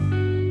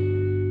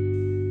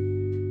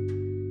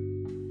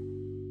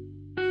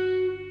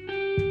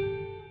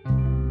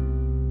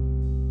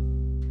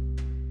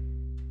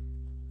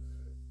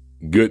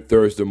Good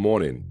Thursday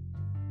morning,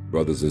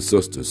 brothers and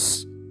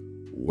sisters.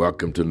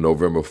 Welcome to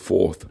November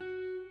 4th,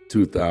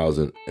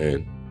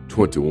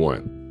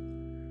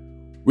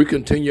 2021. We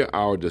continue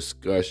our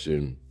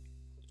discussion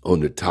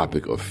on the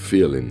topic of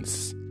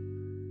feelings.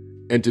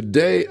 And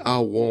today I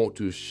want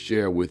to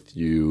share with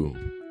you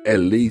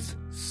at least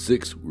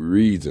 6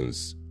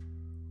 reasons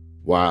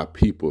why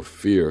people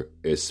fear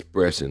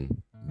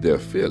expressing their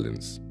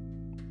feelings.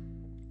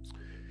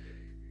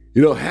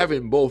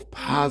 Having both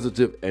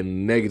positive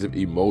and negative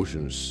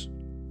emotions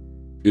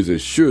is a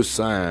sure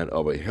sign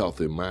of a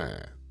healthy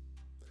mind.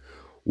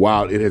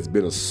 While it has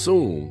been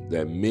assumed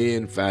that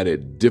men find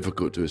it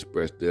difficult to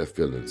express their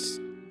feelings,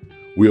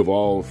 we have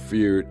all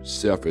feared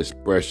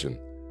self-expression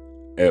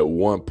at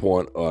one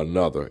point or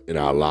another in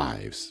our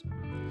lives.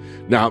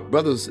 Now,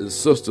 brothers and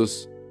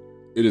sisters,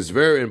 it is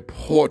very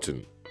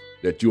important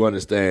that you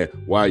understand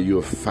why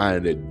you're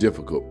finding it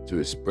difficult to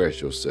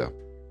express yourself.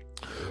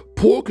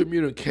 Poor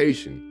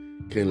communication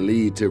can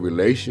lead to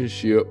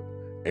relationship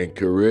and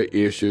career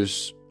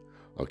issues,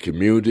 or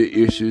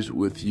community issues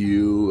with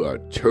you, or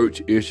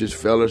church issues,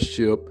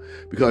 fellowship,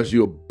 because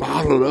you're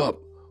bottled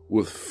up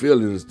with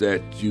feelings that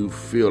you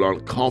feel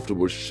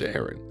uncomfortable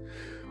sharing.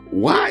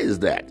 Why is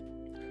that?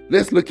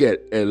 Let's look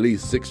at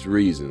least 6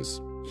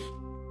 reasons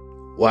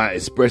why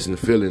expressing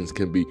feelings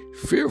can be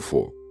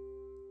fearful.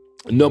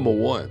 Number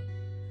 1,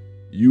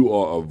 you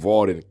are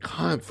avoiding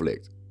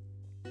conflict.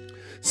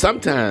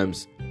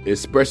 Sometimes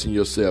expressing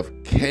yourself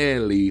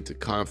can lead to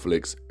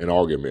conflicts and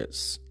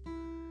arguments.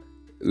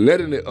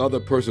 Letting the other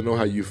person know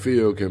how you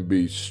feel can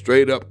be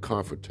straight up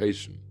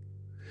confrontation,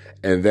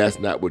 and that's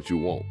not what you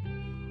want.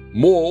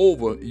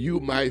 Moreover, you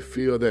might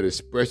feel that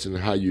expressing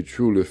how you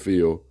truly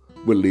feel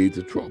will lead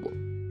to trouble.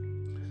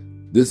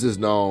 This is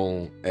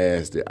known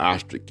as the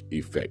ostrich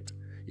effect,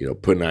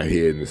 putting our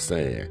head in the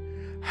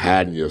sand,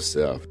 hiding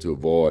yourself to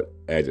avoid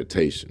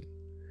agitation.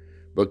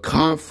 But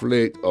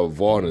conflict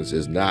avoidance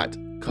is not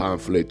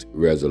conflict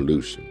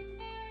resolution.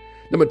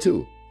 Number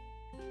 2,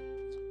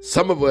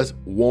 some of us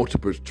want to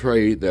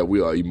portray that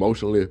we are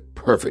emotionally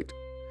perfect.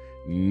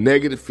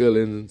 Negative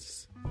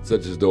feelings,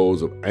 such as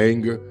those of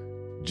anger,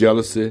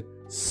 jealousy,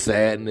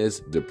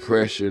 sadness,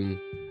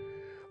 depression,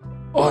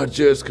 are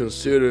just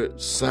considered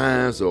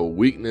signs of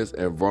weakness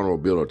and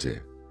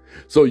vulnerability.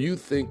 So you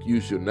think you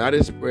should not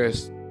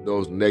express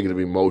those negative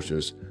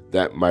emotions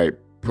that might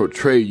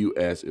portray you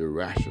as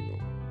irrational.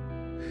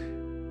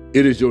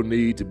 It is your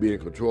need to be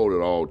in control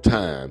at all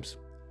times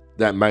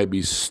that might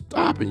be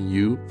stopping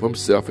you from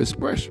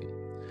self-expression.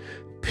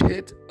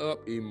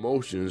 Pent-up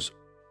emotions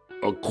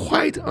are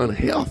quite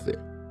unhealthy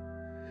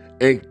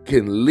and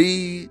can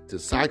lead to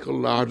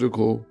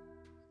psychological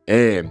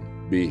and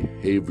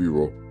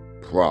behavioral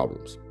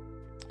problems.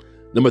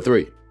 Number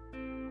 3,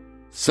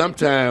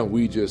 sometimes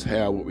we just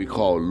have what we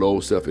call low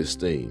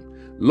self-esteem.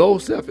 Low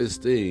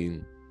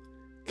self-esteem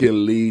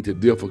can lead to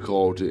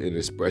difficulty in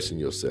expressing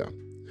yourself.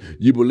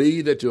 You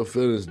believe that your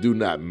feelings do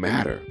not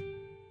matter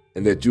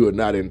and that you are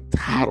not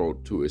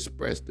entitled to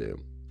express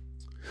them.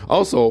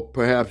 Also,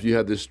 perhaps you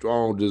have this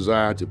strong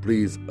desire to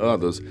please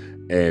others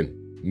and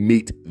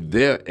meet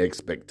their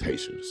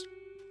expectations.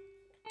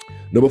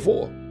 Number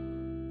 4,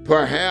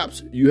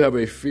 perhaps you have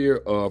a fear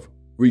of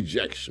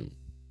rejection.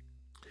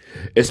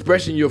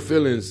 Expressing your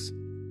feelings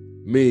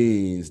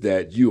means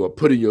that you are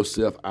putting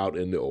yourself out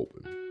in the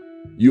open.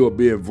 You are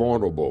being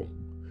vulnerable.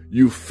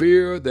 You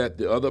fear that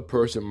the other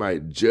person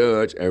might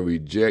judge and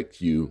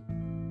reject you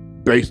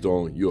based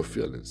on your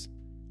feelings.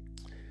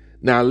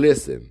 Now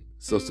listen,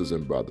 sisters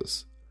and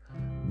brothers,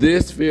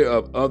 this fear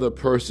of other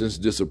person's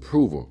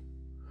disapproval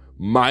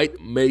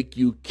might make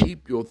you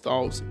keep your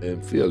thoughts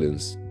and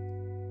feelings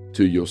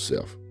to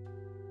yourself.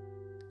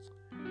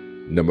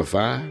 Number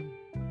 5,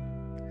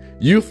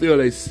 you feel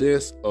a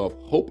sense of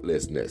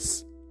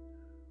hopelessness.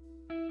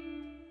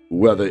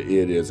 Whether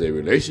it is a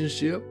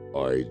relationship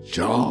or a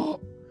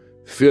job,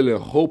 feeling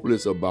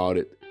hopeless about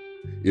it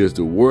is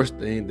the worst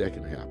thing that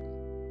can happen.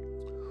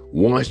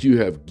 Once you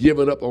have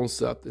given up on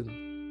something,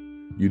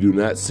 you do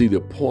not see the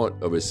point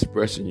of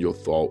expressing your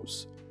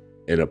thoughts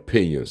and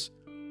opinions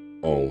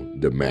on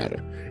the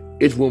matter.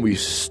 It's when we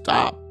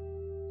stop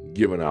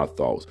giving our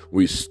thoughts,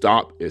 we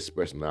stop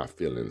expressing our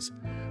feelings.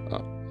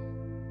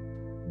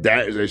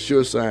 That is a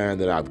sure sign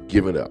that I've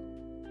given up.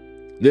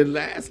 Then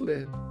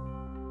lastly,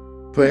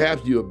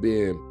 perhaps you are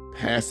being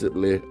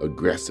passively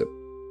aggressive.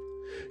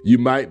 You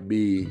might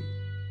be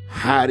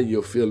hiding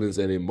your feelings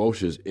and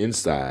emotions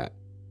inside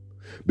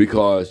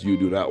because you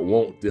do not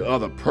want the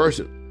other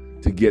person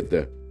to get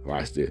the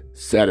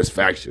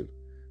satisfaction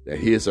that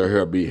his or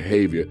her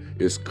behavior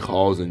is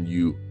causing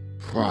you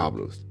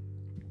problems.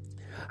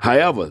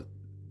 However,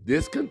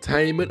 this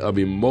containment of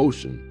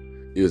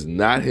emotion is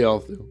not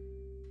healthy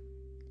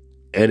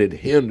and it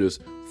hinders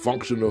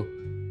functional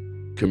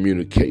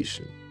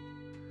communication.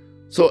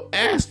 So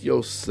ask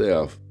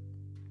yourself,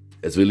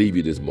 as we leave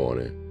you this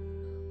morning,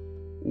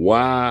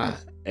 why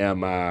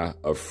am I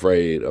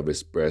afraid of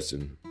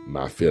expressing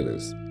my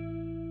feelings?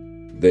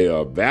 They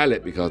are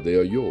valid because they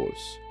are yours.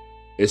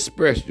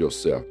 Express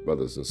yourself,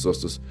 brothers and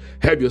sisters.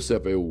 Have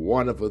yourself a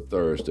wonderful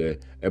Thursday,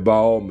 and by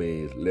all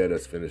means, let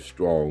us finish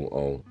strong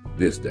on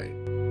this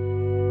day.